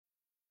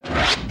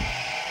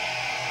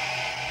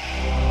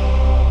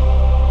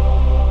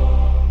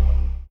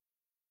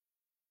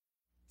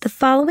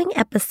following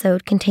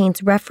episode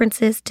contains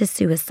references to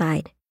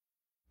suicide.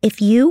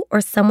 If you or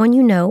someone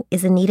you know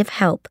is in need of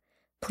help,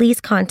 please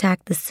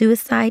contact the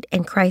Suicide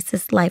and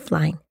Crisis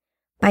Lifeline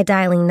by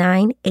dialing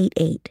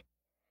 988.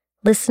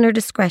 Listener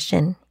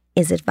discretion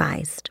is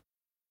advised.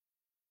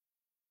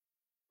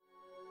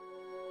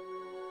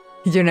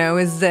 You know,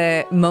 it's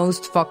the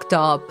most fucked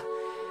up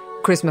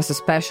Christmas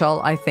special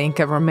I think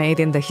ever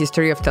made in the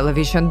history of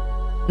television.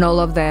 And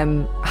all of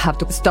them have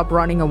to stop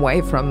running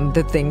away from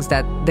the things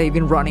that they've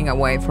been running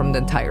away from the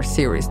entire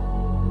series.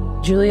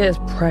 Julia is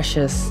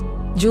precious.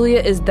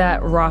 Julia is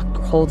that rock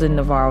holding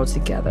Navarro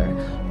together.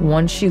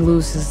 Once she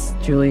loses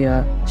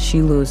Julia,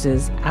 she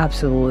loses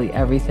absolutely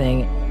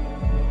everything.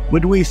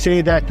 Would we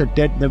say that the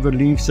dead never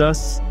leaves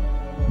us?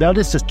 That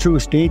is a true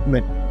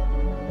statement.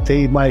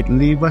 They might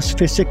leave us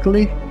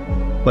physically,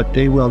 but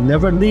they will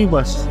never leave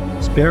us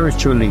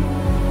spiritually.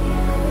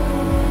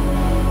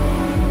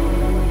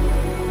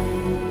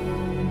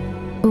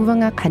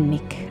 Uvanga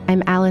Kanik.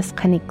 I'm Alice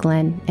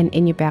Kanik-Glenn, an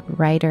Inupiaq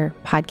writer,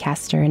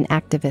 podcaster, and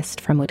activist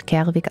from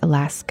Utqiagvik,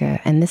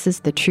 Alaska, and this is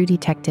the True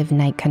Detective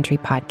Night Country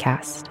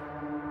podcast.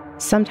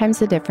 Sometimes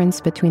the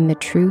difference between the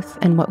truth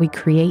and what we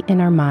create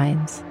in our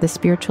minds, the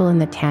spiritual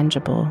and the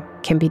tangible,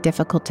 can be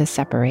difficult to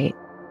separate.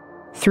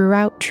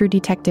 Throughout True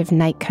Detective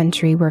Night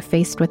Country, we're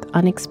faced with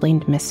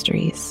unexplained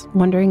mysteries,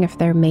 wondering if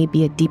there may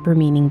be a deeper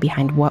meaning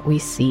behind what we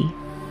see.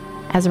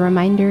 As a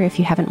reminder, if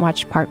you haven't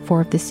watched part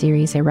 4 of the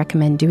series, I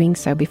recommend doing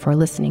so before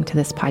listening to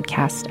this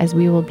podcast, as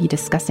we will be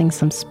discussing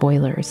some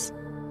spoilers.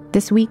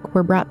 This week,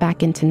 we're brought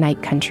back into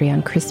Night Country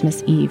on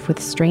Christmas Eve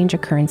with strange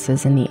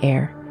occurrences in the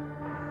air.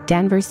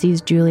 Danvers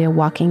sees Julia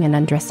walking and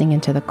undressing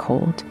into the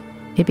cold.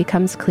 It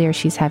becomes clear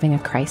she's having a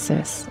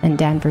crisis, and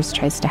Danvers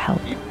tries to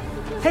help.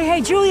 Hey,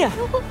 Julia!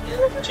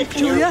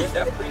 Julia?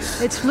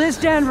 It's Liz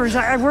Danvers.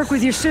 I work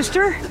with your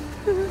sister.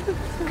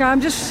 Okay, I'm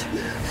just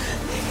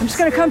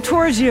gonna come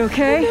towards you,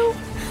 okay?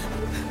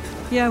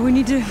 Yeah, we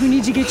need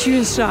to get you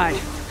inside.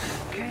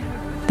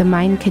 The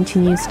mine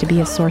continues to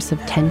be a source of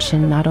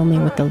tension not only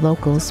with the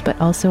locals, but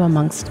also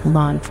amongst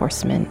law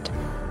enforcement.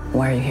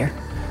 Why are you here?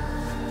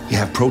 You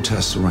have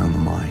protests around the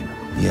mine.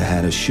 You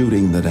had a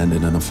shooting that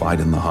ended in a fight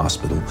in the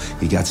hospital.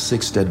 You got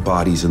 6 dead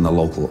bodies in the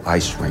local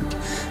ice rink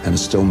and a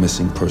still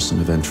missing person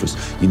of interest.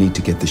 You need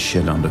to get this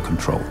shit under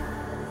control.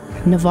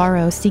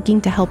 Navarro, seeking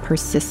to help her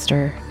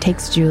sister,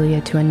 takes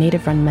Julia to a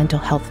native-run mental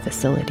health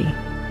facility.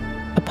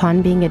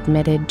 Upon being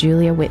admitted,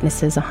 Julia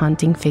witnesses a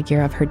haunting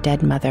figure of her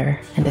dead mother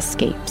and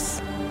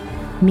escapes.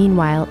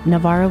 Meanwhile,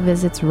 Navarro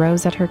visits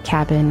Rose at her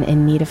cabin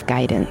in need of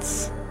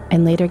guidance,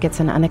 and later gets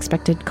an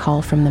unexpected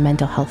call from the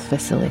mental health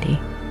facility.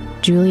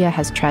 Julia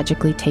has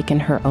tragically taken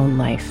her own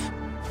life.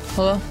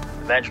 Hello?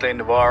 Evangeline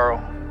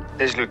Navarro,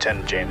 this is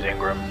Lieutenant James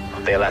Ingram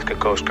of the Alaska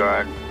Coast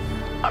Guard.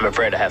 I'm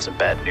afraid I have some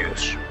bad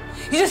news.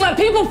 You just let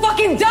people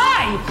fucking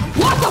die!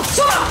 What the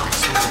fuck?!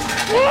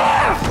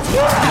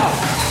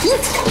 You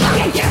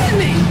fucking kidding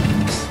me?!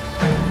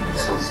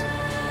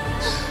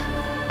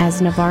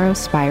 As Navarro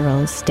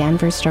spirals,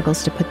 Danvers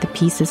struggles to put the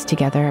pieces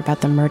together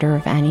about the murder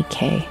of Annie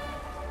Kay.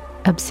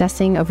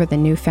 Obsessing over the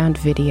newfound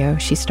video,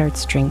 she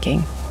starts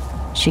drinking.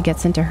 She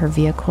gets into her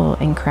vehicle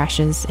and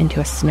crashes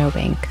into a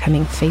snowbank,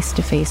 coming face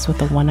to face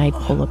with a one-eyed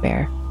polar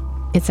bear.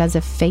 It's as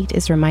if fate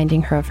is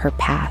reminding her of her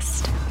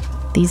past.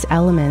 These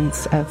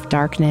elements of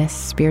darkness,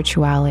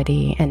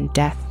 spirituality, and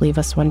death leave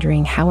us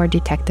wondering how our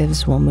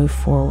detectives will move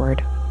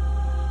forward.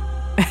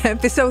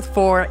 Episode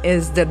 4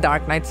 is the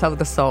dark nights of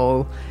the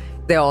soul.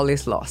 The all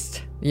is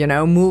lost. You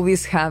know,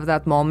 movies have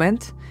that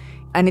moment,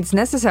 and it's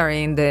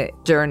necessary in the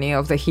journey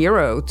of the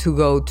hero to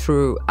go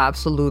through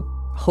absolute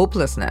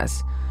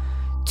hopelessness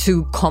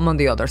to come on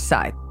the other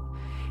side.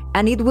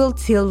 And it will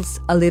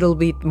tilt a little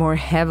bit more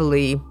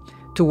heavily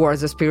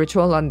towards the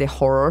spiritual and the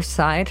horror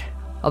side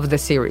of the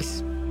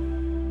series.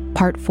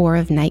 Part 4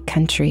 of Night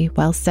Country,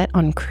 while set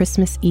on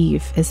Christmas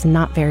Eve, is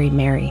not very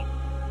merry.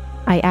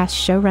 I asked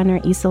showrunner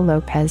Issa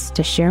López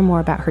to share more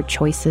about her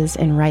choices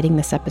in writing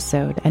this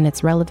episode and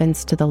its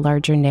relevance to the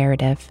larger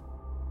narrative.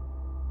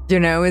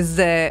 You know, it's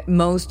the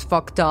most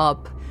fucked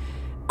up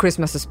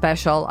Christmas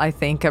special I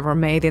think ever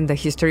made in the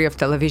history of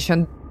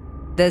television.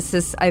 This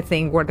is, I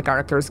think, where the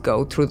characters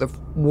go through the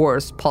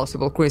worst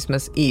possible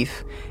Christmas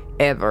Eve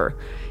ever.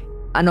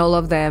 And all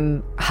of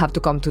them have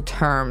to come to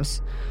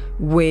terms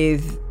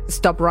with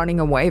stop running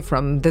away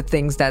from the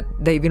things that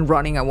they've been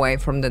running away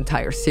from the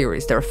entire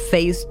series. They're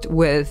faced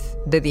with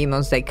the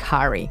demons they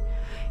carry,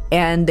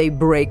 and they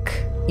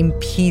break in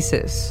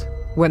pieces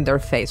when they're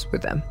faced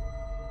with them.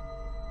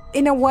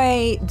 In a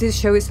way, this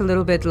show is a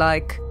little bit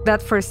like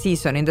that first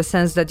season, in the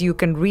sense that you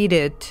can read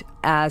it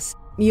as,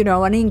 you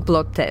know, an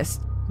inkblot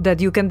test, that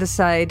you can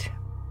decide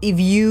if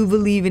you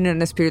believe in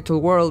a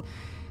spiritual world.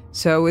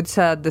 So it's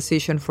a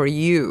decision for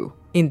you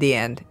in the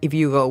end, if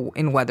you go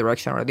in one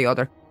direction or the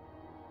other.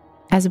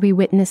 As we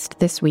witnessed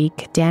this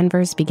week,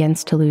 Danvers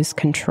begins to lose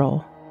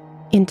control.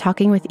 In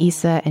talking with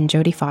Issa and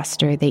Jodie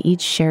Foster, they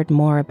each shared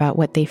more about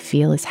what they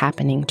feel is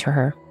happening to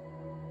her.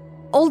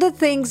 All the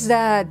things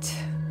that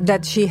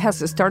she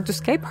has started to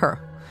escape her.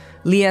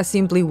 Leah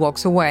simply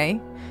walks away.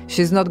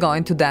 She's not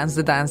going to dance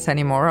the dance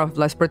anymore of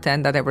let's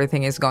pretend that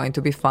everything is going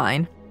to be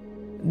fine.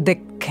 The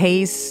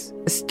case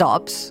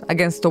stops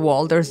against the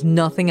wall. There's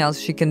nothing else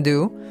she can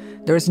do.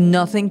 There's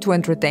nothing to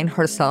entertain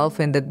herself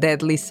in the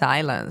deadly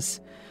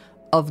silence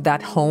of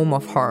that home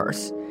of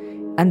hers.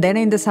 And then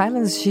in the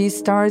silence, she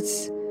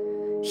starts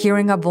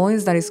hearing a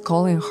voice that is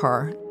calling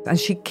her, and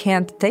she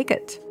can't take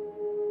it.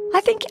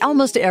 I think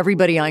almost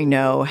everybody I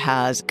know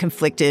has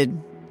conflicted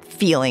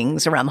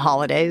feelings around the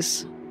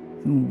holidays.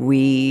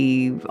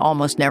 We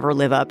almost never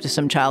live up to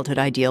some childhood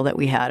ideal that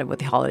we had of what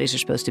the holidays are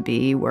supposed to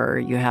be, where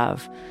you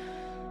have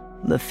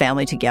the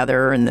family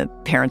together and the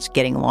parents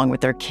getting along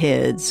with their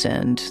kids,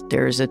 and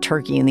there's a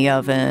turkey in the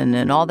oven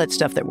and all that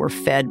stuff that we're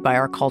fed by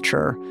our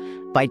culture,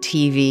 by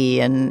TV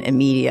and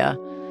media.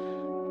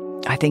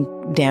 I think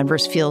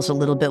Danvers feels a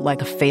little bit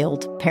like a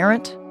failed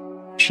parent.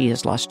 She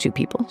has lost 2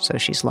 people, so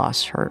she's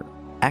lost her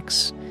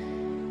ex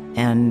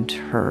and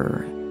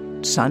her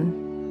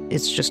son.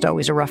 It's just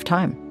always a rough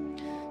time.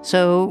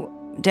 So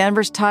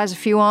Danvers ties a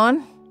few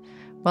on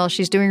while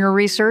she's doing her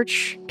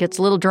research, gets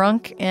a little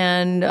drunk,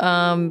 and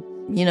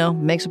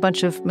makes a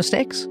bunch of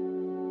mistakes.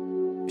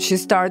 She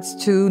starts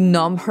to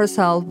numb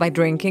herself by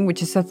drinking,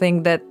 which is a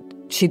thing that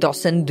she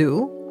doesn't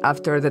do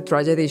after the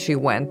tragedy she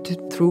went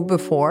through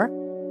before.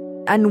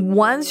 And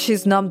once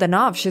she's numbed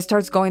enough, she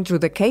starts going through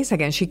the case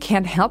again. She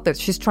can't help it.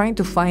 She's trying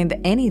to find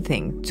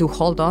anything to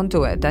hold on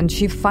to it. And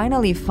she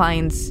finally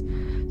finds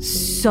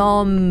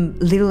some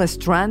little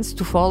strands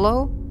to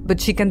follow,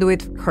 but she can do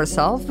it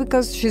herself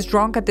because she's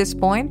drunk at this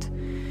point.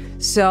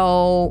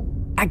 So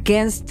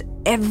against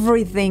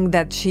everything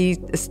that she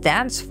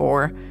stands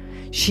for,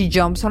 she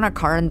jumps on a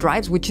car and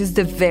drives, which is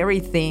the very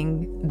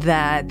thing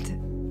that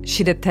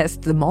she detests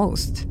the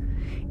most.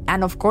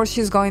 And of course,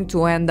 she's going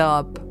to end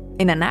up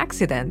in an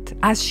accident,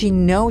 as she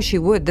knows she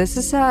would. This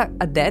is a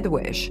death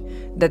wish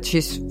that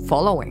she's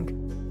following.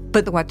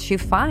 But what she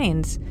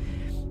finds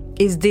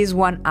is this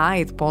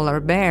one-eyed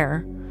polar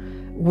bear,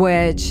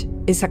 which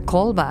is a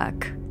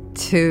callback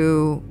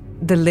to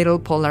the little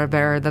polar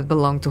bear that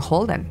belonged to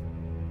Holden.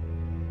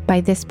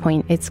 By this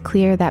point, it's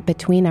clear that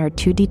between our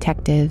 2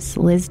 detectives,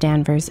 Liz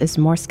Danvers is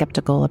more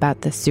skeptical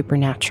about the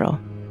supernatural.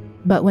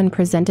 But when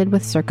presented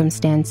with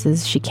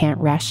circumstances she can't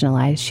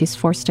rationalize, she's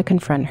forced to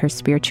confront her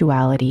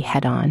spirituality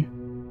head-on.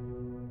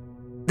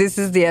 This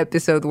is the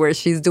episode where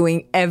she's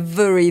doing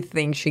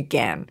everything she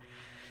can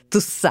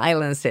to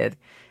silence it.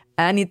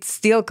 And it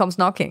still comes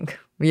knocking,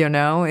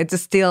 It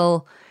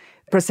still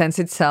presents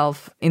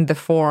itself in the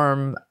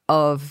form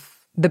of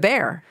the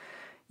bear.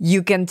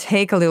 You can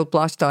take a little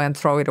plush toy and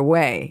throw it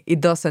away.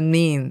 It doesn't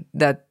mean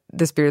that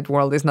the spirit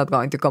world is not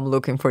going to come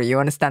looking for you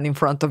and stand in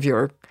front of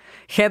your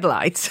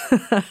headlights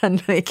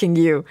and making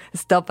you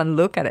stop and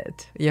look at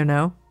it,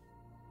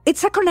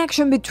 It's a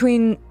connection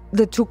between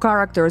the 2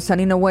 characters,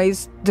 and in a way,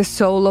 the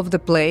soul of the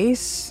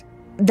place.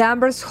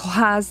 Danvers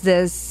has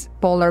this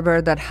polar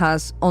bear that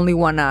has only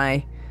one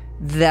eye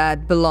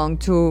that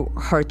belonged to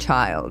her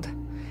child.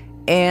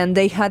 And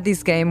they had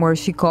this game where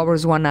she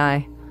covers one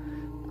eye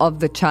of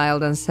the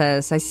child and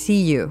says, I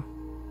see you.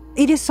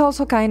 It is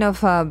also kind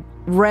of a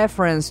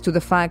reference to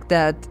the fact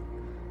that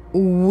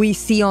we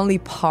see only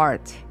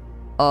part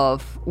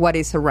of what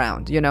is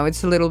around.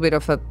 It's a little bit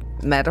of a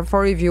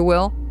metaphor, if you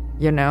will.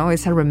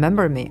 It's a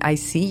remember me. I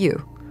see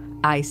you.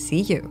 I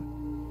see you.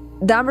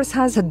 Danvers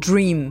has a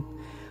dream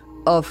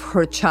of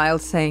her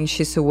child saying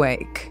she's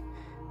awake,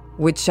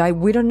 which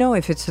we don't know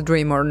if it's a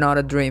dream or not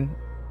a dream.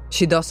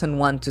 She doesn't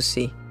want to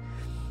see.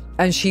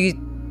 And she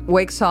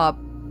wakes up,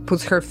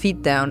 puts her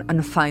feet down,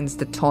 and finds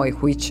the toy,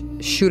 which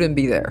shouldn't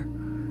be there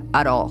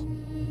at all.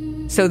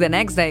 So the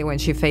next day when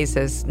she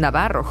faces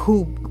Navarro,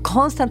 who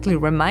constantly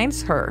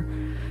reminds her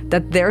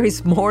that there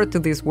is more to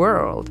this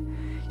world,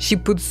 she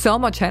puts so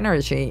much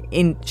energy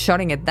in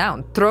shutting it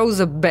down, throws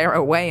the bear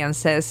away and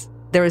says,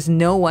 there is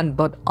no one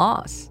but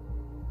us.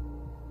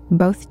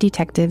 Both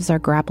detectives are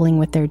grappling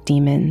with their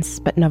demons,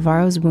 but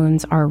Navarro's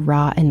wounds are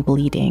raw and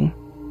bleeding.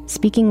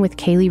 Speaking with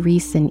Kaylee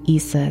Reis and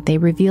Issa, they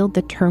revealed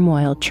the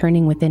turmoil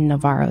churning within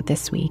Navarro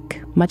this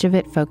week, much of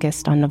it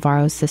focused on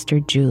Navarro's sister,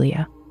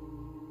 Julia.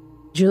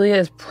 Julia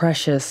is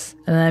precious,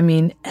 and I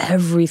mean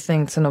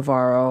everything to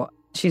Navarro.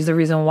 She's the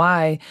reason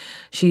why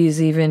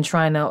she's even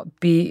trying to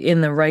be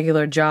in the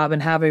regular job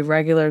and have a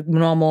regular,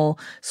 normal,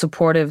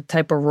 supportive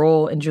type of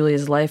role in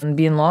Julia's life and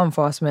be in law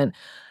enforcement.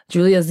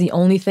 Julia is the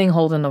only thing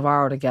holding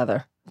Navarro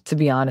together, to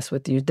be honest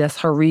with you. That's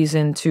her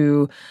reason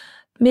to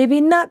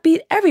maybe not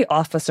beat every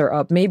officer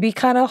up, maybe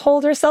kind of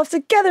hold herself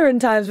together in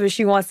times where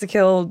she wants to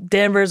kill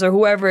Danvers or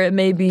whoever it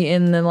may be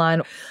in the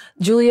line.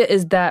 Julia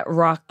is that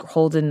rock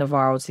holding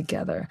Navarro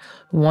together.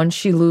 Once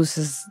she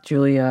loses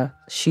Julia,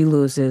 she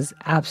loses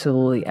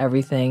absolutely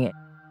everything.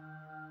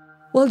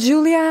 Well,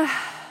 Julia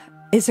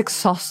is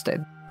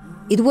exhausted.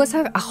 It was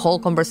a whole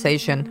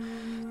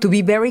conversation to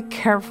be very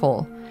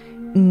careful,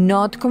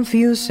 not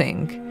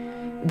confusing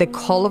the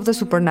call of the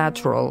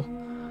supernatural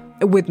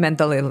with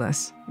mental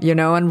illness,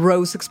 and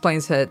Rose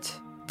explains it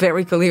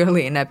very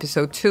clearly in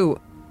episode 2.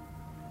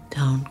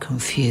 Don't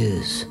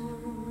confuse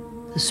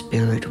the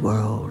spirit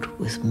world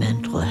with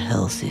mental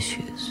health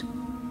issues.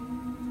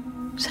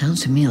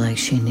 Sounds to me like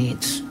she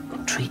needs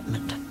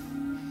treatment.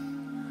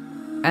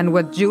 And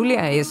what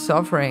Julia is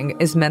suffering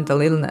is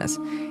mental illness.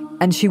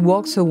 And she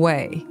walks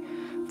away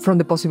from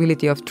the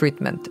possibility of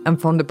treatment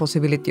and from the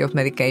possibility of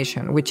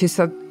medication, which is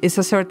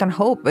a certain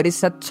hope, but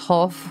it's a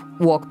tough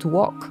walk to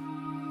walk.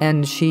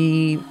 And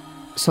she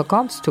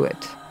succumbs to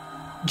it.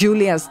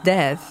 Julia's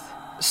death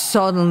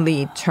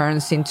suddenly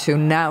turns into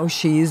now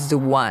she is the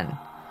one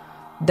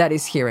that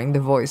is hearing the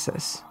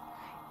voices.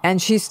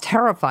 And she's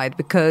terrified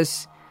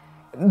because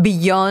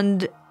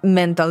beyond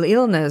mental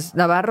illness,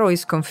 Navarro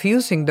is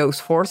confusing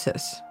those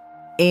forces.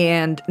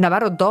 And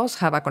Navarro does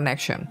have a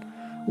connection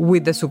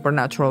with the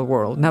supernatural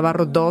world.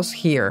 Navarro does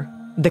hear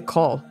the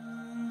call.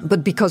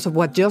 But because of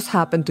what just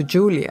happened to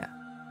Julia,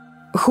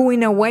 who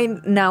in a way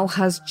now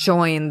has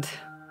joined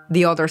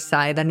the other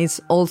side and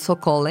is also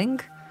calling,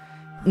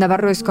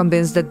 Navarro is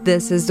convinced that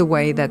this is the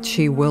way that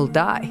she will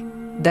die.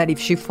 That if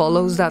she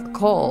follows that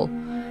call,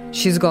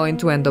 she's going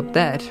to end up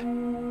dead.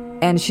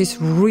 And she's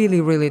really,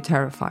 really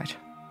terrified.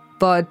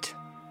 But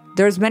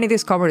there's many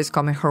discoveries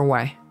coming her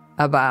way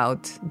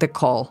about the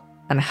call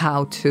and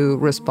how to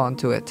respond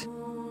to it.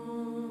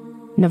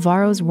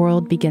 Navarro's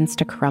world begins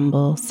to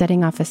crumble,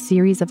 setting off a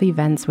series of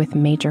events with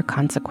major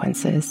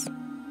consequences.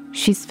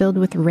 She's filled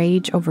with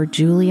rage over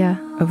Julia,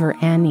 over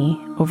Annie,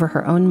 over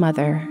her own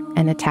mother,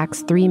 and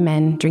attacks 3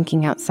 men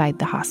drinking outside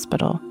the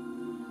hospital.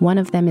 One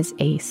of them is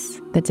Ace,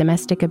 the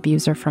domestic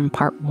abuser from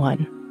part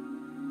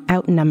 1.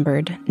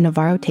 Outnumbered,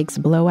 Navarro takes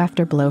blow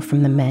after blow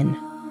from the men.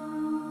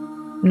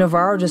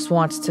 Navarro just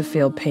wants to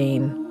feel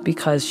pain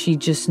because she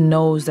just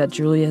knows that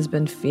Julia has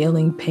been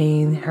feeling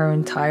pain her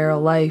entire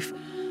life.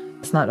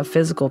 It's not a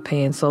physical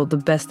pain, so the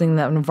best thing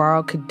that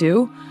Navarro could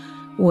do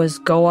was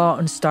go out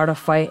and start a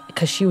fight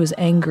because she was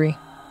angry.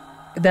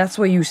 That's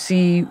where you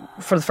see,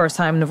 for the first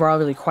time, Navarro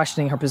really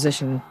questioning her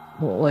position.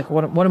 Like,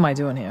 what am I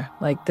doing here?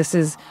 Like, this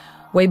is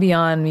way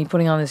beyond me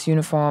putting on this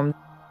uniform.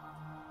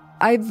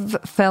 I've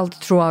felt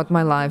throughout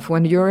my life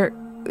when you're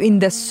in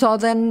the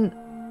sudden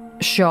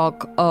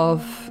shock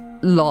of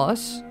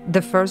loss,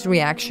 the first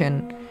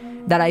reaction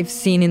that I've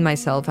seen in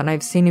myself and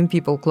I've seen in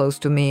people close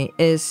to me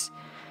is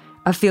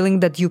a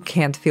feeling that you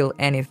can't feel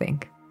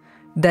anything,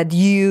 that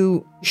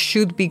you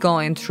should be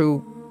going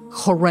through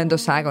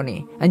horrendous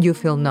agony and you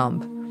feel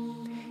numb.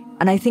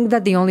 And I think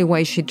that the only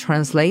way she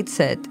translates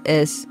it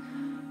is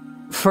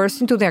first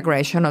into the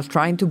aggression of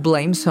trying to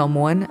blame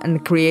someone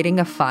and creating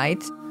a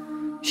fight.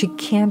 She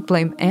can't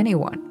blame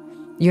anyone.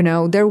 You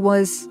know, there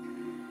was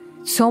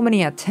so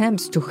many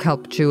attempts to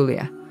help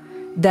Julia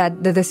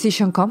that the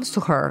decision comes to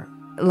her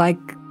like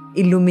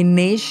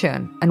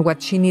illumination, and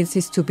what she needs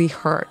is to be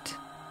heard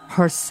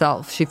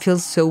herself. She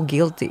feels so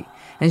guilty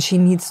and she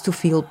needs to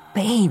feel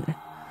pain.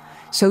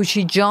 So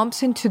she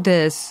jumps into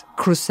this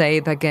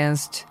crusade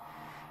against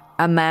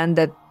a man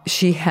that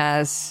she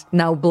has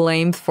now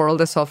blamed for all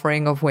the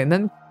suffering of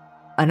women,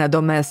 and a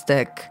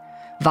domestic,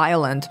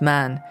 violent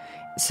man.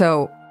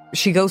 So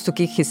she goes to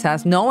kick his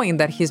ass knowing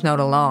that he's not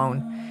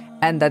alone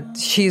and that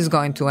she's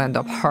going to end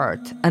up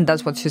hurt. And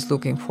that's what she's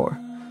looking for,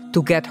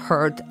 to get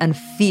hurt and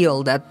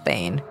feel that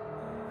pain.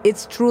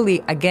 It's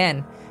truly,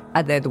 again,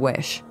 a death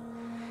wish.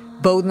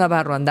 Both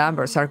Navarro and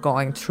Danvers are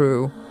going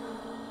through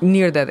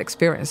near-death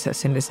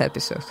experiences in this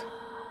episode.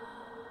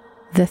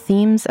 The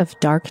themes of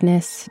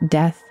darkness,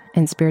 death,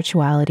 and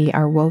spirituality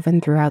are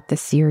woven throughout the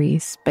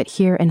series, but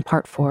here in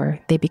part 4,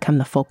 they become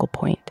the focal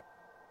point.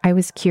 I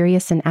was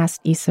curious and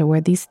asked Issa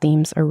where these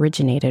themes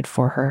originated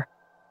for her.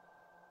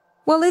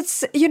 Well,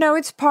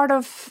 it's part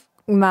of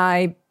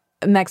my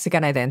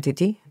Mexican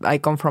identity. I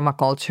come from a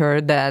culture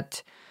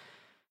that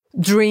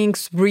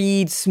drinks,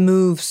 breathes,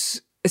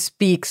 moves,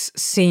 speaks,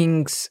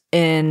 sings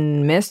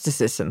in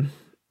mysticism.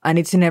 And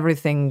it's in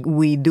everything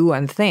we do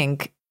and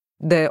think.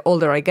 The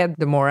older I get,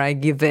 the more I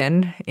give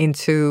in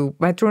into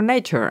my true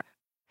nature.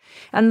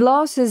 And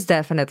loss is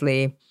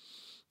definitely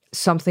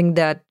something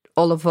that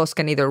all of us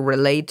can either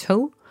relate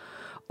to,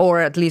 or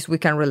at least we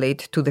can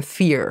relate to the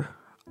fear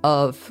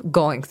of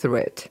going through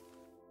it.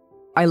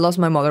 I lost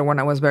my mother when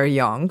I was very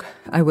young.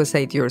 I was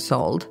 8 years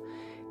old.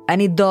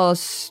 And it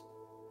does,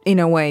 in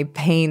a way,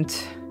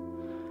 paint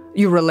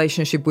your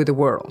relationship with the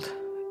world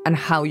and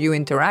how you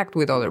interact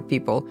with other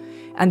people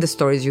and the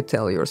stories you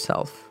tell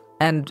yourself.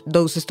 And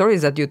those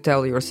stories that you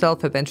tell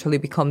yourself eventually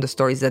become the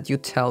stories that you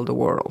tell the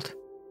world.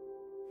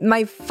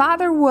 My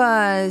father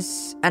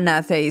was an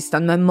atheist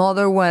and my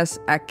mother was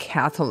a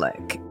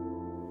Catholic.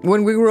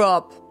 When we grew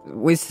up,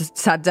 we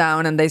sat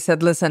down and they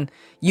said, listen,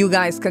 you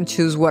guys can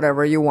choose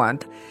whatever you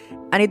want.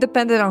 And it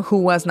depended on who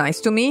was nice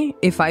to me,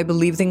 if I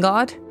believed in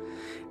God.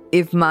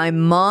 If my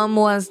mom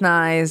was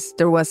nice,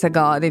 there was a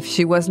God. If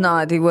she was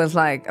not, it was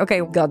like,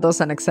 okay, God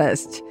doesn't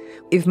exist.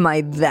 If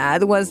my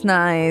dad was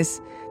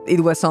nice, it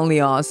was only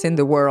us in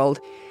the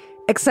world.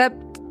 Except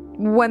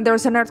when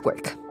there's an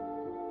earthquake.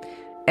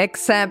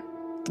 Except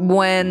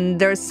when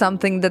there's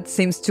something that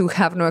seems to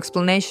have no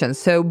explanation.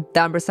 So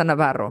Danvers and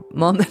Navarro,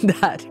 mom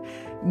and dad,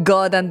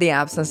 God and the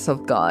absence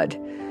of God,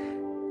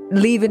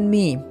 live in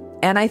me.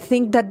 And I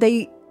think that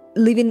they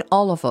live in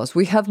all of us.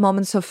 We have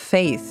moments of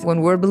faith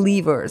when we're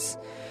believers.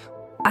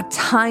 at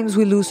times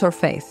we lose our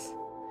faith.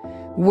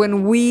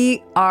 When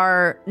we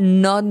are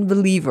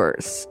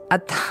non-believers,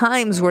 at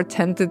times we're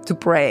tempted to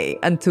pray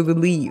and to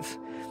believe.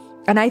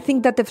 And I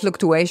think that the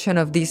fluctuation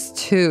of these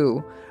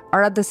two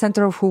are at the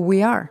center of who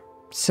we are.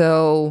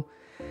 So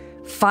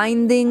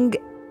finding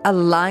a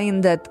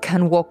line that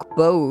can walk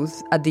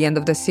both at the end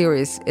of the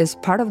series is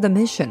part of the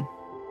mission.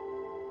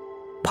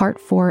 Part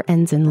 4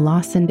 ends in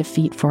loss and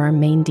defeat for our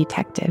main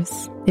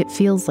detectives. It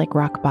feels like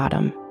rock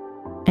bottom.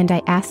 And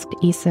I asked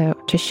Issa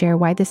to share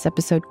why this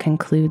episode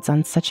concludes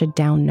on such a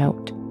down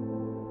note.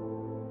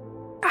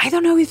 I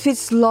don't know if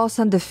it's loss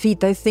and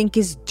defeat. I think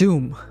it's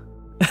doom,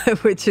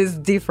 which is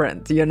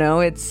different, you know?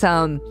 It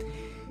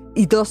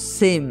does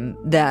seem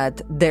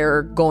that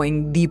they're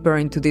going deeper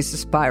into this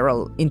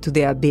spiral, into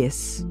the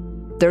abyss.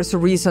 There's a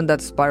reason that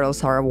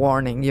spirals are a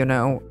warning, you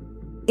know?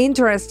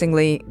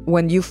 Interestingly,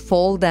 when you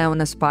fall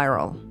down a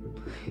spiral,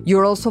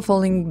 you're also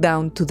falling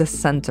down to the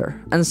center.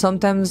 And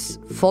sometimes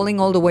falling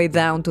all the way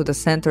down to the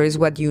center is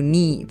what you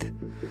need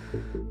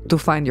to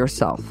find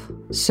yourself.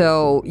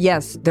 So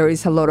yes, there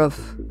is a lot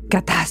of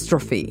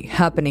catastrophe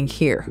happening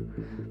here,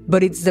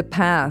 but it's the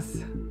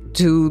path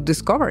to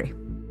discovery.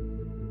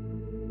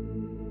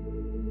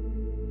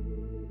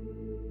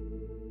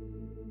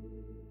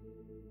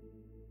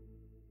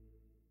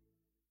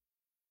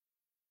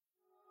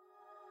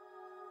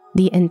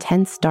 The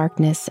intense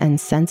darkness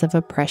and sense of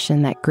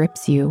oppression that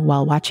grips you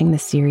while watching the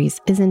series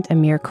isn't a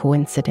mere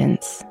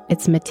coincidence.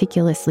 It's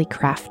meticulously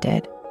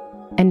crafted.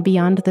 And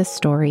beyond the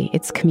story,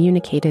 it's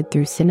communicated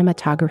through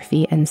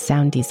cinematography and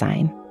sound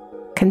design.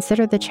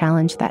 Consider the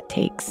challenge that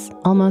takes.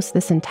 Almost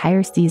this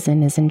entire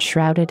season is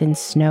enshrouded in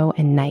snow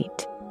and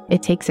night.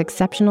 It takes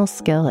exceptional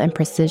skill and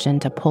precision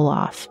to pull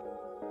off.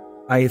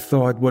 I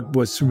thought what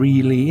was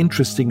really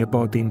interesting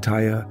about the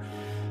entire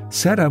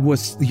setup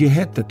was you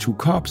had the two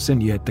cops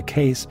and you had the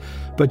case,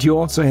 but you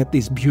also had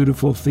these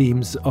beautiful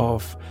themes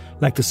of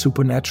like the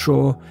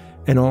supernatural,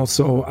 and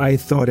also I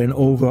thought an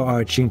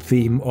overarching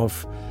theme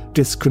of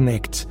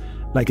disconnect,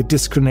 like a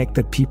disconnect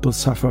that people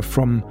suffer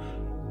from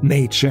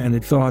nature. And I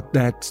thought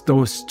that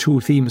those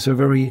two themes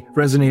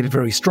resonated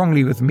very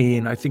strongly with me,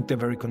 and I think they're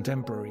very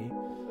contemporary.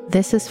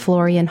 This is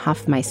Florian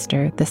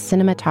Hoffmeister, the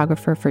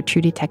cinematographer for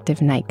True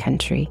Detective Night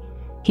Country.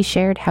 He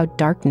shared how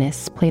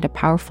darkness played a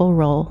powerful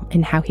role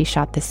in how he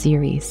shot the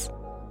series.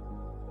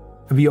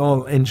 We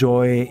all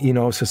enjoy,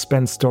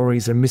 suspense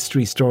stories and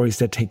mystery stories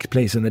that take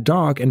place in the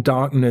dark, and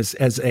darkness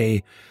as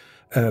a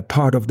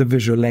part of the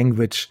visual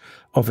language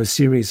of a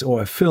series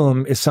or a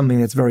film is something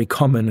that's very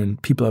common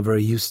and people are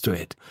very used to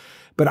it.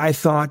 But I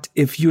thought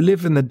if you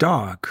live in the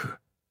dark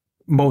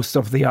most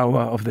of the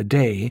hour of the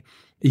day,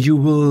 you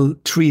will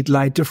treat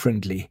light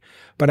differently.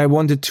 But I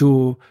wanted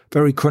to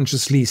very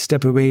consciously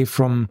step away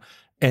from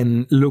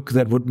a look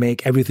that would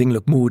make everything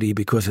look moody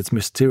because it's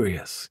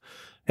mysterious.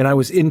 And I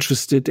was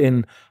interested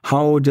in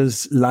how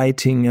does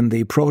lighting and the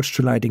approach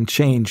to lighting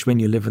change when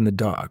you live in the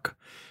dark.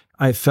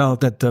 I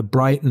felt that the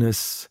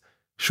brightness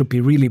should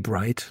be really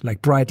bright,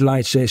 like bright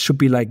lights. They should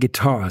be like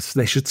guitars.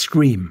 They should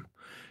scream.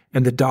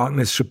 And the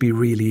darkness should be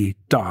really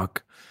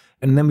dark.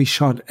 And then we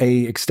shot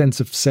an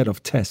extensive set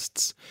of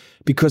tests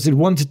because it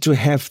wanted to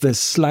have this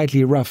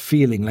slightly rough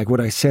feeling, like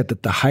what I said,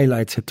 that the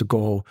highlights had to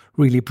go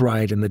really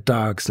bright and the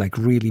darks like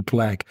really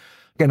black.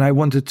 And I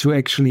wanted to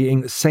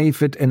actually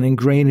save it and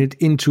ingrain it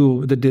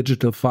into the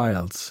digital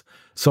files.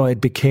 So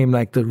it became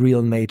like the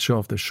real nature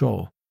of the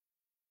show.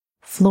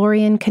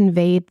 Florian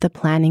conveyed the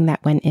planning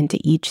that went into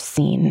each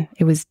scene.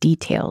 It was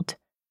detailed.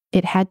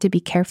 It had to be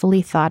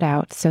carefully thought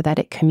out so that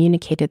it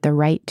communicated the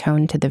right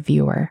tone to the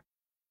viewer.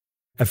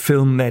 A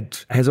film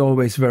that has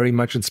always very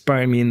much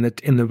inspired me in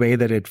the way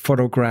that it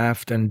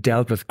photographed and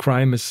dealt with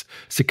crime is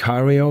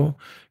Sicario.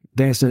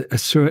 There's a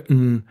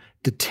certain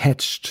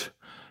detached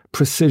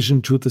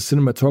precision to the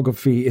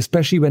cinematography,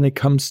 especially when it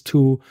comes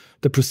to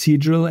the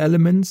procedural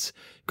elements,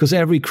 because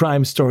every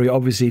crime story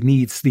obviously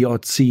needs the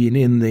odd scene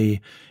in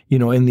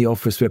the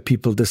office where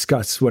people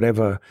discuss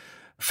whatever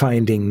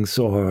findings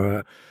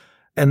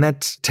and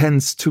that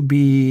tends to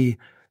be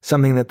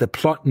something that the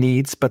plot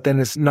needs, but then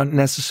it's not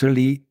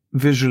necessarily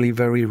visually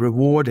very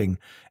rewarding.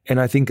 And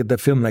I think the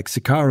film like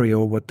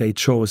Sicario, what they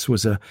chose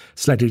was a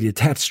slightly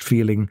detached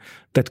feeling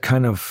that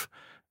kind of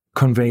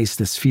conveys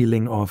this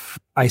feeling of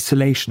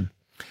isolation.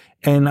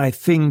 And I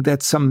think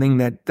that's something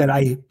that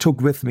I took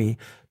with me.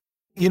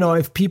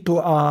 If people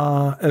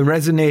are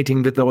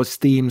resonating with those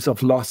themes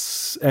of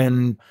loss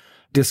and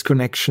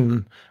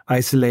disconnection,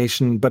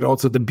 isolation, but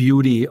also the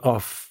beauty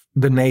of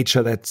the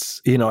nature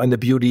that's, and the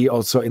beauty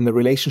also in the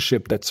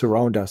relationship that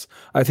surround us,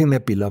 I think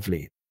that'd be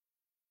lovely.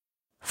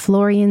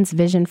 Florian's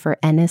vision for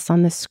Ennis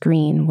on the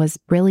screen was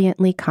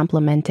brilliantly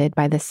complemented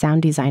by the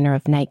sound designer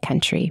of Night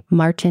Country,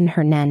 Martin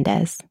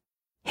Hernandez.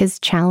 His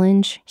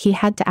challenge, he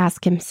had to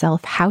ask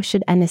himself, how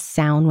should Ennis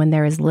sound when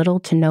there is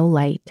little to no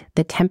light,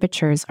 the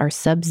temperatures are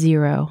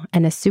sub-zero,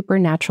 and a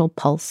supernatural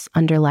pulse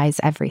underlies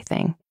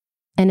everything?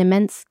 An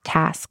immense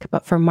task,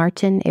 but for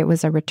Martin, it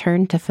was a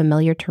return to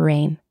familiar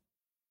terrain.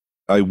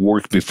 I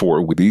worked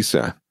before with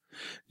Issa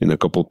in a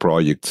couple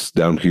projects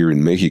down here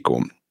in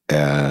Mexico,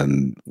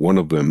 and one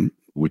of them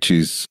which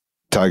is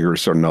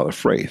Tigers Are Not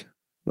Afraid,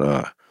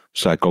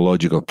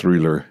 psychological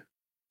thriller.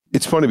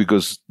 It's funny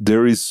because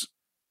there is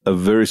a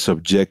very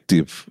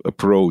subjective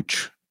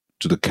approach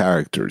to the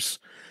characters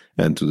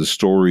and to the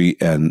story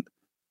and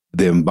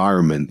the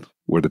environment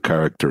where the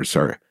characters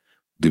are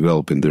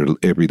developing their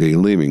everyday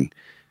living.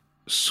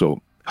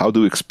 So how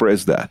do you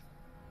express that?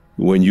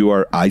 When you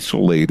are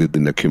isolated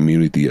in a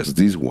community as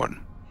this one,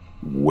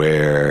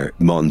 where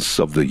months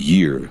of the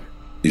year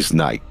is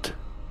night,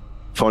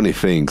 funny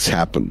things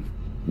happen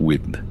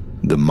with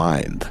the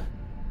mind.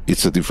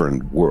 It's a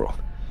different world.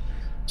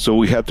 So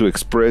we had to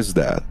express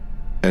that,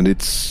 and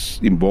it's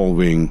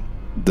involving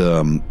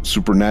the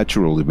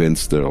supernatural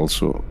events that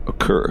also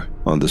occur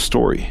on the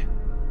story.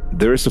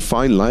 There is a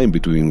fine line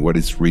between what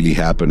is really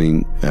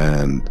happening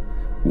and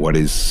what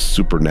is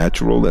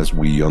supernatural as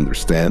we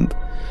understand,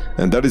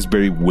 and that is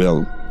very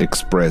well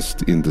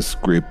expressed in the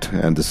script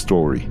and the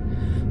story.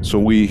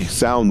 So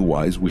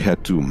sound-wise, we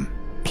had to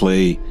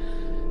play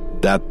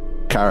that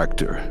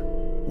character.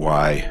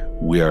 Why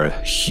we are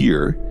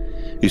here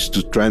is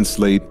to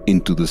translate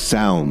into the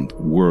sound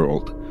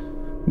world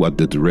what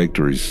the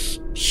director is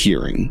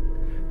hearing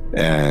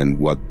and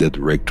what the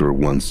director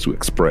wants to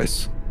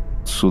express.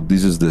 So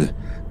this is the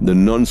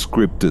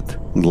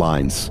non-scripted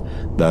lines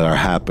that are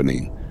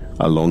happening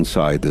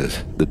alongside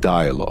the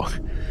dialogue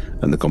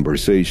and the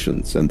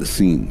conversations and the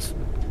scenes.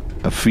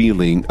 A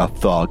feeling, a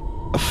thought,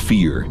 a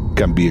fear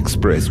can be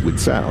expressed with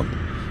sound.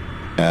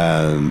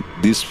 And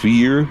this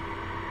fear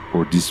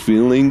or these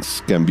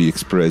feelings can be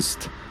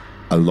expressed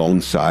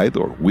alongside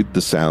or with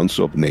the sounds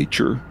of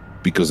nature,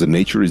 because the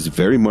nature is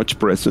very much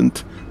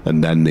present,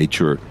 and that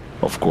nature,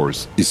 of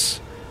course, is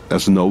a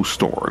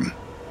snowstorm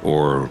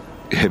or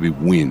heavy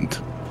wind.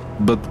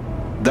 But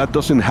that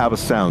doesn't have a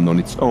sound on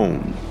its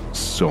own.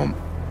 So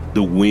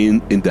the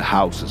wind in the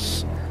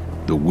houses,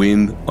 the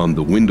wind on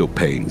the window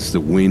panes, the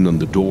wind on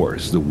the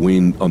doors, the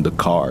wind on the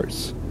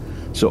cars.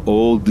 So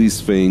all these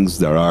things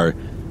that are,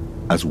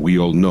 as we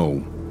all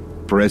know,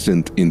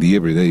 present in the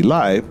everyday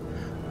life,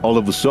 all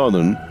of a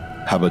sudden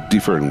have a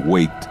different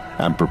weight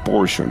and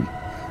proportion,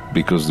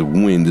 because the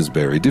wind is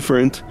very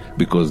different,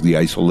 because the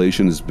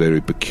isolation is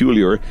very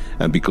peculiar,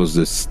 and because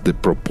the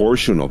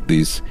proportion of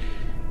this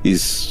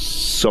is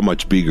so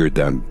much bigger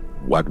than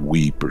what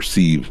we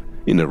perceive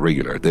in a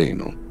regular day,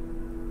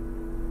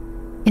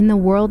 In the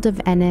world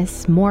of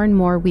Ennis, more and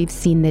more we've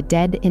seen the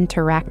dead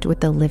interact with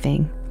the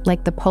living,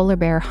 like the polar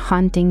bear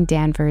haunting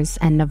Danvers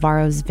and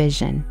Navarro's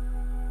vision.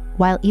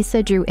 While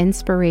Issa drew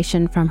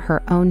inspiration from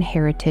her own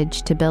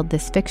heritage to build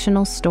this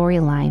fictional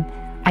storyline,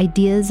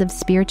 ideas of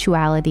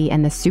spirituality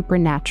and the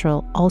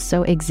supernatural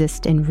also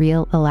exist in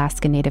real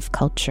Alaska Native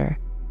culture.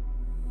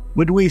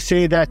 Would we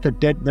say that the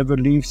dead never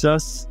leaves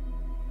us?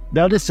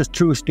 That is a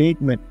true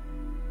statement.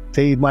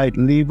 They might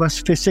leave us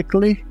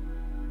physically,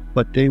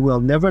 but they will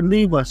never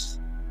leave us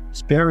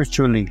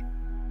spiritually.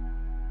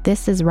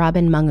 This is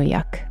Robin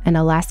Manguyuk, an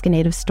Alaska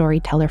Native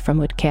storyteller from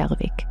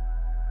Utqiagvik.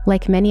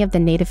 Like many of the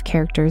Native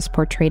characters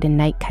portrayed in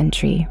Night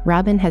Country,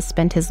 Robin has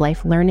spent his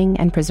life learning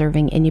and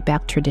preserving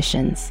Inupiaq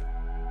traditions.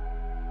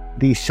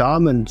 These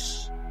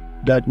shamans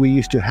that we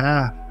used to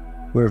have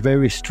were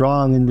very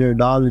strong in their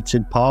knowledge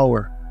and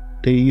power.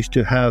 They used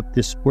to have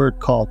this word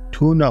called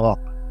tunarok.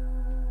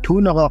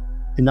 Tunarok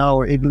in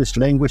our English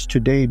language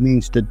today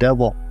means the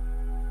devil,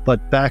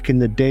 but back in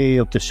the day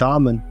of the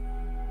shaman,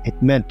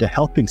 it meant the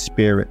helping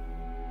spirit.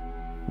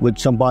 When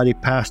somebody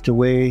passed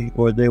away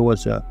or there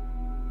was a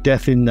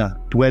death in the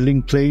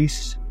dwelling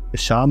place, the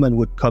shaman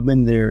would come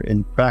in there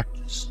and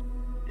practice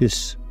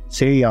his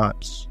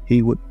seance.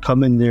 He would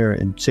come in there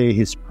and say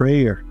his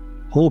prayer,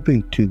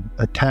 hoping to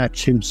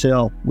attach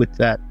himself with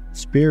that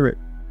spirit,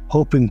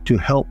 hoping to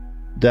help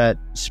that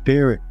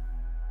spirit.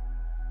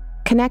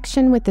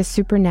 Connection with the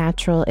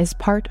supernatural is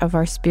part of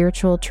our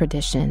spiritual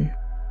tradition.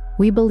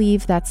 We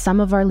believe that some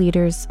of our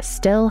leaders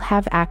still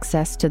have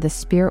access to the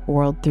spirit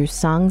world through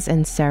songs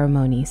and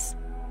ceremonies.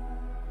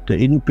 The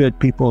Inupiaq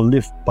people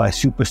live by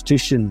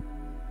superstition.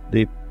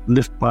 They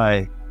live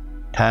by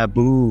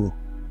taboo,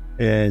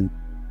 and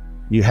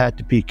you had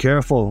to be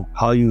careful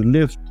how you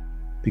lived,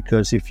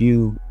 because if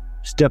you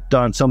stepped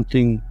on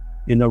something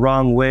in the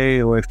wrong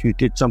way, or if you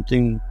did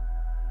something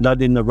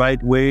not in the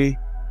right way,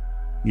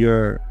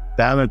 your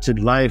balance in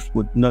life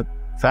would not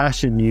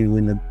fashion you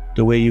in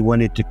the way you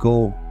wanted to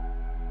go.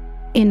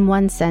 In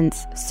one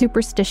sense,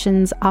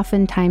 superstitions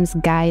oftentimes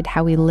guide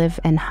how we live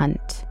and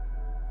hunt.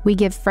 We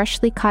give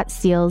freshly caught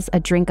seals a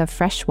drink of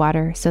fresh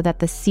water so that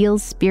the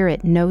seal's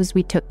spirit knows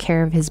we took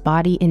care of his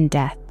body in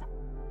death.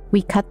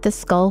 We cut the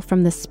skull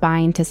from the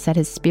spine to set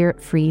his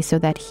spirit free so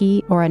that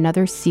he or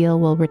another seal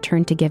will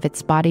return to give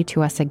its body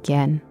to us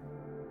again.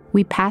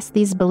 We pass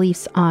these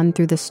beliefs on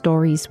through the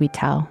stories we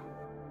tell.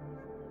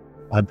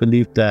 I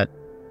believe that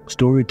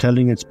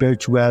storytelling and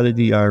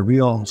spirituality are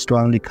real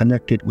strongly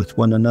connected with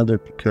one another,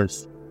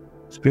 because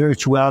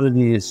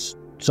spirituality is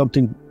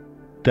something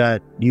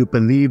that you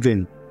believe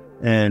in,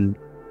 and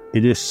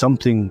it is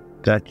something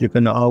that you're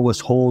going to always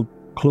hold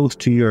close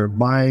to your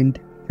mind,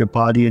 your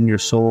body, and your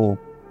soul.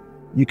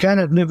 You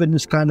cannot live in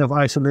this kind of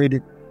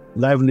isolated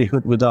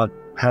livelihood without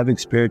having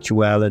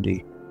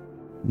spirituality.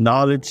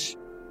 Knowledge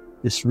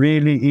is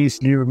really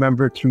easily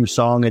remembered through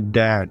song and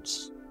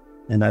dance.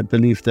 And I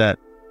believe that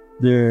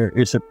there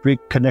is a big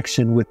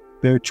connection with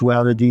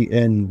spirituality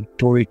and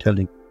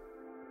storytelling.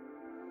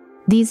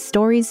 These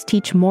stories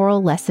teach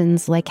moral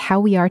lessons like how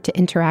we are to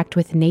interact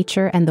with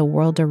nature and the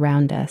world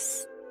around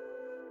us.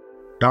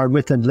 Our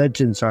myths and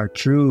legends are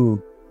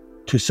true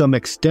to some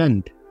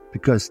extent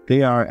because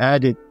they are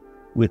added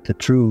with the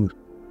truth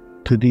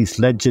to these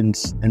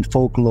legends and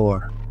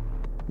folklore.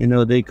 You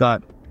know, they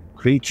got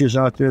creatures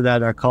out there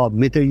that are called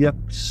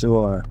mitayaks,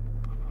 or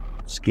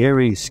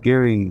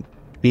scary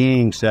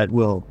beings that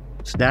will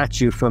snatch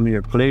you from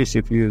your place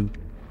if you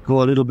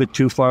go a little bit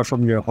too far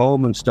from your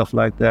home and stuff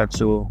like that.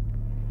 So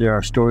there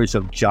are stories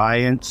of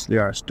giants.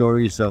 There are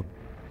stories of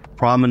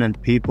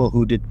prominent people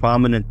who did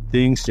prominent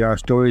things. There are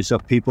stories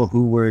of people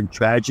who were in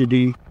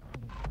tragedy.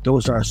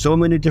 Those are so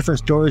many different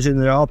stories,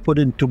 and they're all put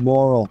into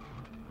moral,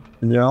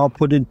 and they're all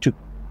put into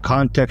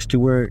context to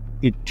where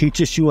it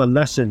teaches you a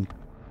lesson.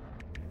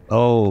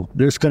 Oh,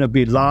 there's going to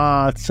be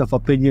lots of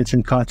opinions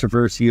and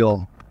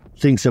controversial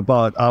things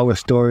about our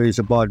stories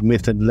about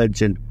myth and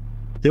legend.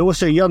 There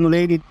was a young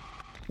lady,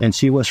 and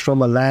she was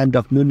from a land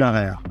of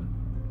Nunarea.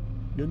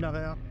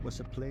 Nunarea was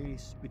a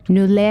place between...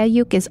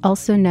 Nuleayuk is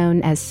also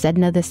known as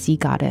Sedna the sea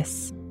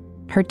goddess.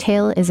 Her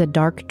tale is a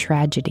dark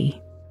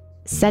tragedy.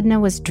 Sedna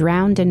was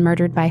drowned and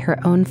murdered by her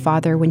own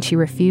father when she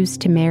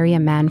refused to marry a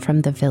man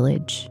from the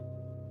village.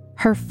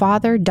 Her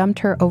father dumped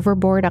her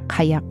overboard a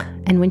kayak,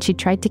 and when she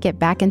tried to get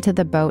back into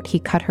the boat, he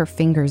cut her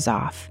fingers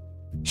off.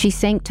 She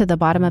sank to the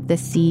bottom of the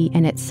sea,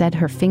 and it said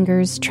her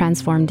fingers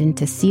transformed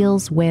into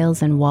seals,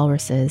 whales, and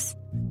walruses.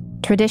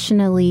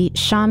 Traditionally,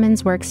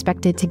 shamans were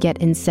expected to get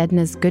in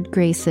Sedna's good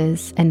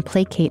graces and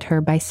placate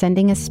her by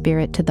sending a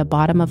spirit to the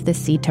bottom of the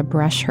sea to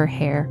brush her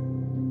hair.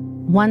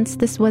 Once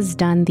this was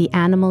done, the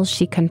animals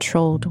she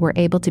controlled were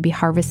able to be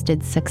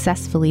harvested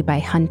successfully by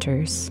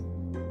hunters.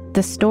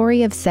 The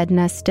story of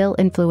Sedna still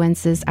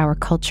influences our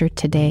culture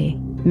today.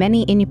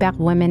 Many Inupiaq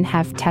women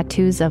have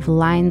tattoos of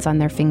lines on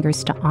their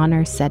fingers to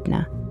honor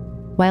Sedna.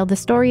 While the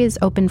story is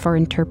open for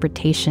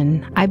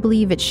interpretation, I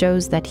believe it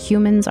shows that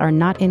humans are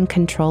not in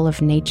control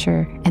of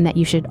nature and that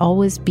you should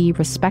always be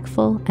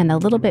respectful and a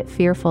little bit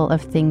fearful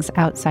of things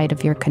outside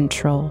of your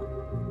control.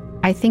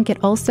 I think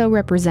it also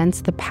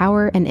represents the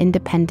power and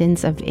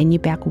independence of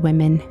Inupiaq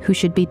women who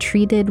should be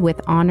treated with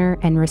honor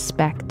and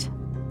respect.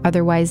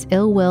 Otherwise,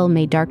 ill will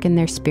may darken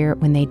their spirit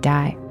when they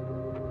die.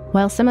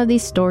 While some of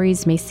these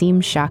stories may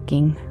seem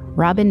shocking,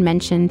 Robin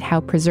mentioned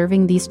how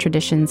preserving these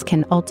traditions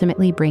can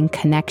ultimately bring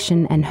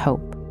connection and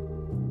hope.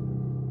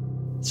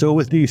 So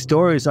with these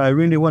stories, I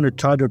really want to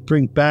try to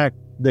bring back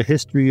the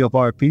history of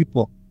our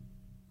people,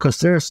 because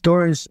there are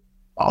stories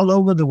all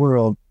over the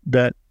world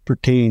that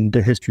pertain to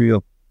the history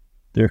of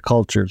their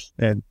cultures.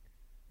 And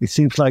it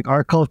seems like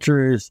our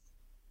culture is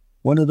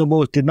one of the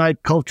most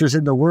denied cultures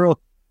in the world.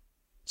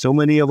 So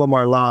many of them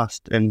are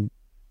lost. And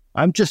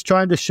I'm just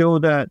trying to show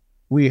that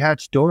we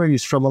had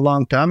stories from a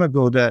long time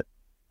ago that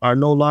are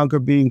no longer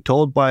being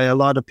told by a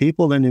lot of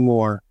people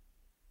anymore.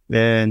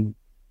 And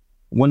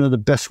one of the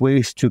best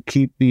ways to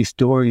keep these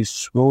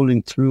stories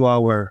rolling through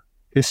our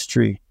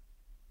history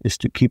is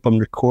to keep them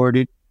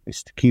recorded,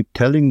 is to keep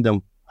telling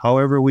them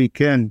however we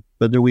can,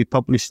 whether we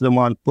publish them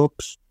on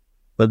books,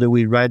 whether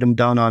we write them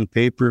down on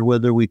paper,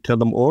 whether we tell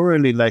them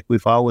orally like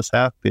we've always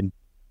have been.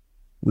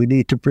 We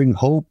need to bring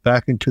hope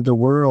back into the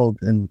world.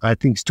 And I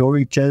think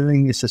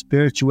storytelling is a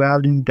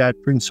spirituality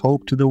that brings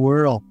hope to the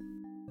world.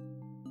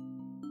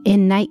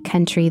 In Night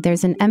Country,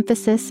 there's an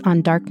emphasis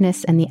on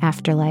darkness and the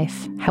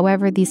afterlife.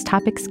 However, these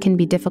topics can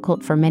be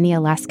difficult for many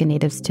Alaska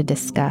Natives to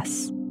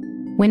discuss.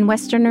 When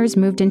Westerners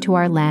moved into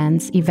our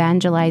lands,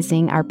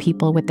 evangelizing our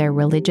people with their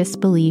religious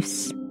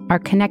beliefs, our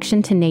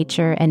connection to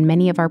nature and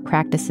many of our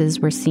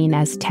practices were seen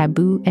as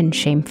taboo and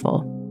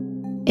shameful.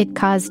 It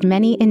caused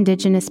many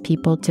Indigenous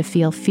people to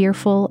feel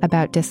fearful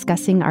about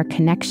discussing our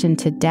connection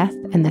to death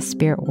and the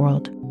spirit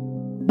world.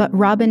 But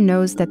Robin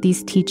knows that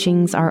these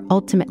teachings are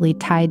ultimately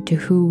tied to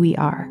who we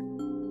are.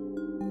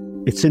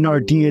 It's in our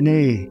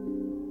DNA.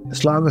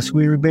 As long as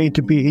we remain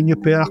to be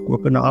Inupiaq, we're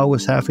going to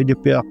always have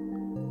Inupiaq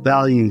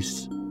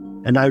values.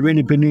 And I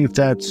really believe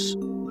that's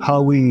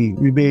how we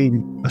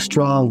remain a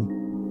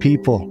strong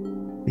people,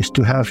 is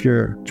to have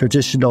your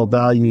traditional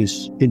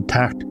values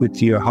intact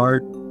with your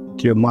heart,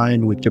 with your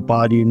mind, with your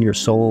body and your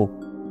soul.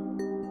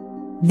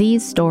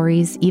 These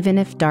stories, even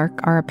if dark,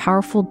 are a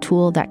powerful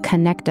tool that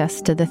connect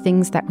us to the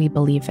things that we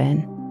believe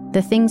in,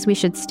 the things we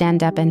should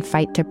stand up and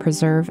fight to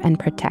preserve and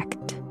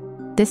protect.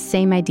 This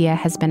same idea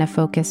has been a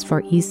focus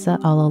for Issa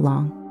all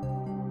along.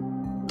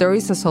 There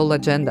is a soul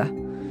agenda,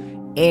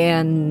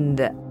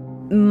 and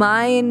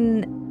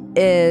mine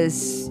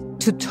is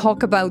to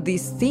talk about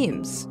these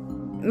themes.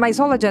 My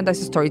soul agenda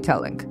is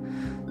storytelling.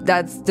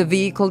 That's the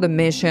vehicle, the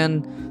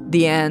mission,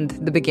 the end,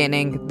 the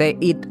beginning, the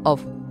it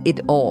of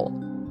it all.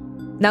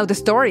 Now, the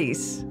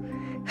stories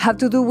have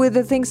to do with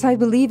the things I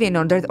believe in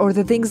or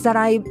the things that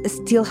I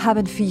still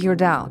haven't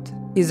figured out.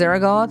 Is there a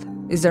God?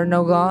 Is there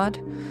no God?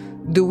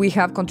 Do we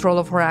have control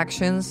of our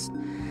actions?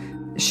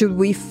 Should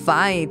we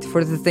fight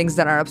for the things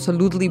that are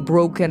absolutely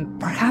broken,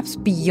 perhaps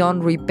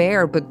beyond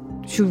repair, but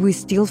should we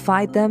still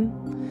fight them?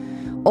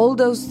 All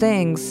those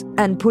things,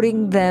 and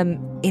putting them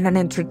in an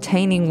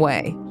entertaining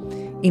way,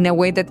 in a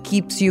way that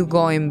keeps you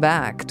going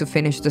back to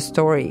finish the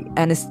story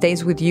and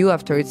stays with you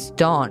after it's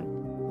done.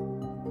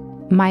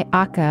 My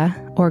aka,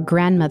 or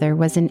grandmother,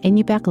 was an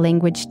Inupiaq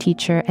language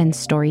teacher and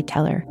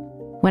storyteller.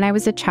 When I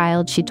was a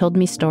child, she told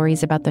me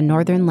stories about the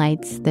Northern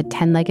Lights, the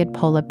 10-legged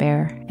polar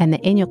bear, and the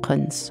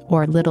Inukuns,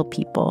 or little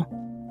people.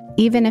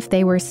 Even if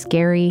they were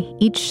scary,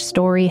 each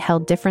story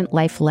held different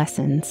life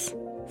lessons.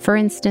 For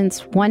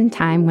instance, one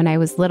time when I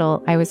was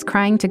little, I was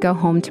crying to go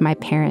home to my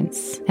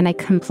parents, and I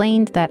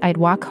complained that I'd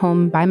walk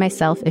home by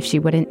myself if she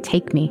wouldn't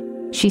take me.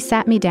 She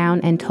sat me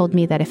down and told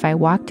me that if I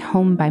walked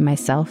home by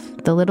myself,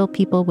 the little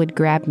people would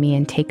grab me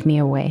and take me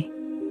away.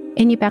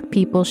 Inupiaq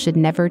people should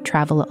never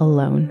travel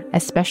alone,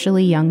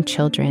 especially young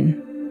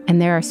children, and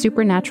there are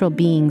supernatural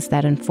beings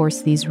that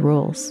enforce these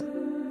rules.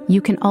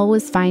 You can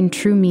always find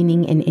true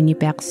meaning in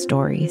Inupiaq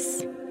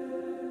stories.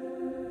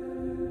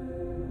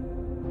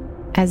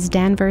 As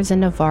Danvers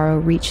and Navarro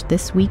reach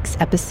this week's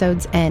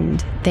episode's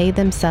end, they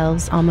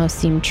themselves almost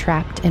seem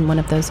trapped in one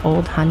of those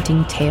old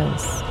haunting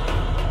tales.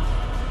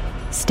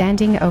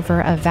 Standing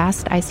over a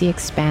vast icy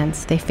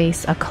expanse, they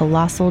face a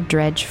colossal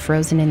dredge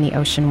frozen in the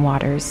ocean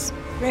waters.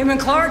 Raymond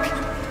Clark,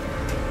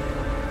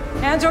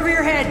 hands over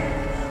your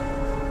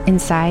head.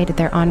 Inside,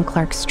 they're on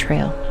Clark's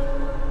trail.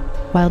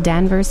 While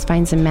Danvers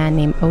finds a man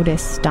named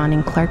Otis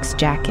donning Clark's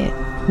jacket,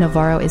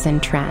 Navarro is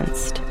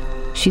entranced.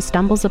 She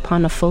stumbles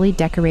upon a fully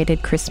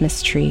decorated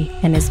Christmas tree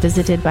and is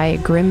visited by a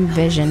grim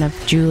vision of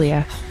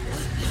Julia.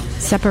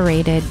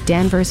 Separated,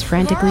 Danvers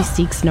frantically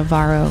seeks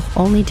Navarro,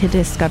 only to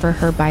discover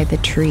her by the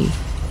tree.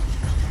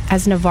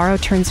 As Navarro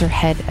turns her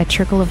head, a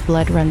trickle of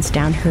blood runs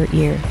down her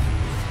ear.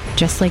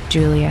 Just like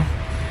Julia,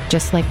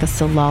 just like the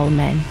Salal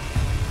men.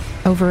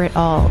 Over it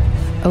all,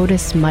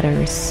 Otis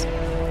mutters,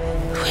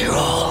 "We're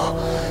all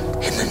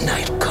in the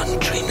night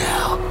country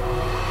now."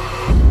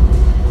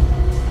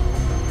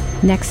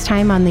 Next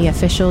time on the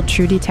official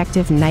True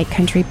Detective Night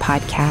Country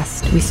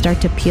podcast, we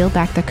start to peel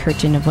back the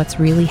curtain of what's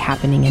really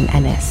happening in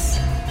Ennis.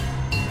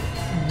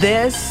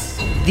 This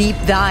deep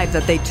dive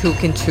that they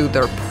took into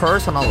their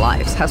personal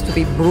lives has to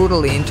be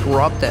brutally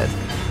interrupted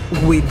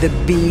with the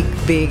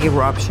big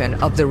eruption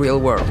of the real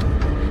world.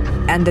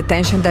 And the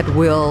tension that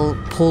will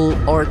pull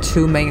our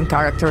two main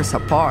characters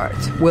apart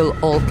will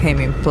all come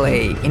in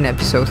play in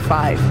episode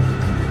 5.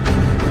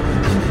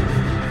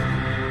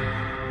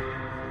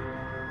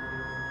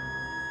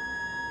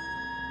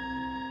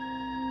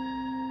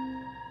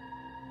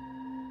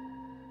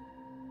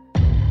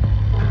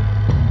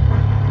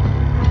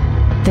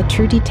 The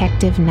True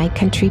Detective Night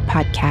Country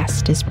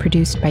podcast is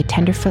produced by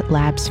Tenderfoot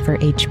Labs for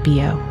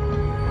HBO.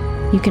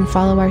 You can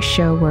follow our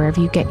show wherever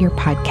you get your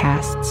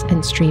podcasts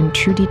and stream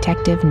True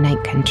Detective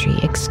Night Country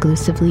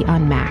exclusively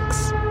on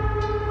Max.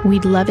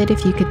 We'd love it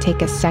if you could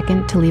take a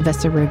second to leave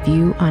us a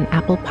review on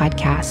Apple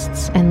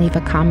Podcasts and leave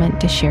a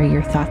comment to share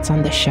your thoughts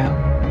on the show.